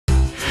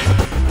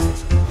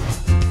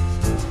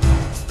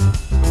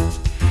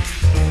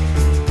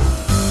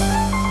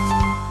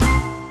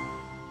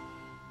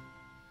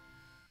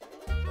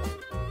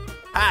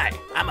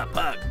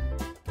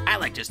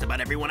just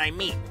about everyone I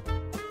meet.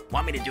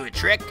 Want me to do a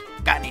trick?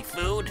 Got any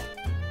food?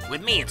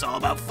 With me, it's all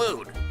about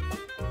food.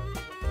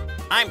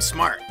 I'm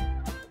smart.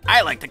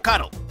 I like to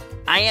cuddle.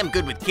 I am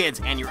good with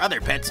kids and your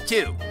other pets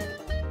too.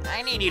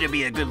 I need you to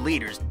be a good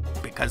leader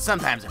because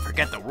sometimes I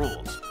forget the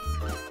rules.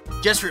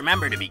 Just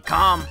remember to be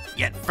calm,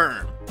 yet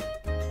firm.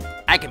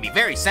 I can be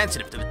very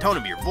sensitive to the tone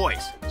of your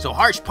voice, so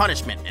harsh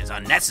punishment is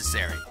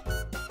unnecessary.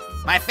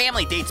 My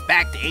family dates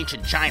back to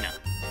ancient China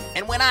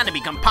and went on to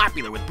become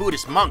popular with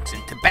Buddhist monks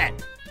in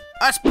Tibet.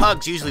 Us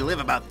pugs usually live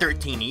about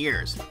 13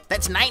 years.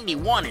 That's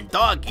 91 in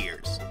dog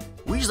years.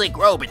 We usually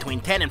grow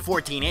between 10 and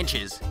 14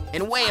 inches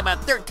and weigh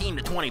about 13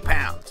 to 20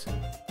 pounds.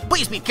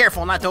 Please be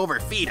careful not to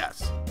overfeed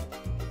us.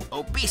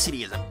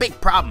 Obesity is a big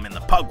problem in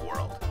the pug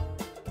world.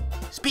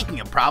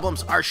 Speaking of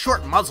problems, our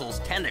short muzzles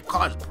tend to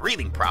cause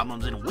breathing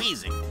problems and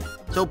wheezing,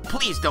 so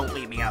please don't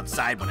leave me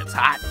outside when it's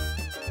hot.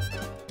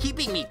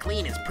 Keeping me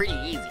clean is pretty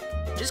easy.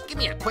 Just give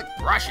me a quick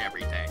brush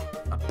every day,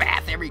 a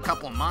bath every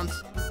couple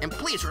months, and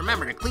please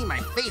remember to clean my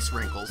face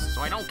wrinkles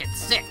so I don't get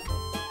sick.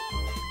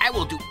 I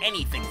will do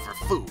anything for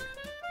food,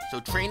 so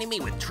training me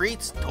with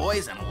treats,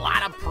 toys, and a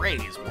lot of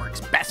praise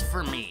works best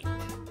for me.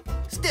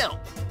 Still,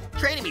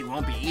 training me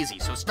won't be easy,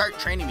 so start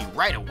training me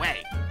right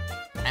away.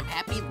 I'm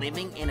happy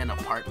living in an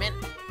apartment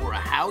or a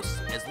house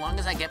as long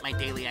as I get my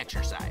daily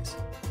exercise.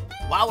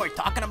 While we're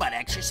talking about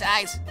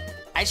exercise,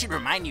 I should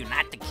remind you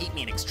not to keep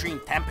me in extreme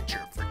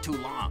temperature for too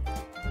long.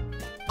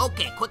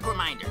 Okay, quick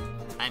reminder.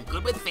 I'm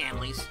good with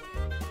families.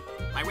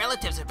 My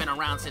relatives have been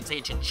around since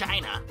ancient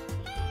China.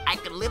 I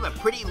can live a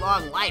pretty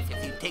long life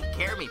if you take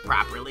care of me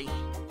properly.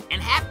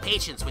 And have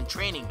patience when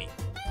training me.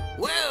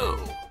 Whoa!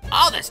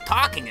 All this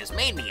talking has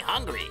made me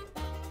hungry.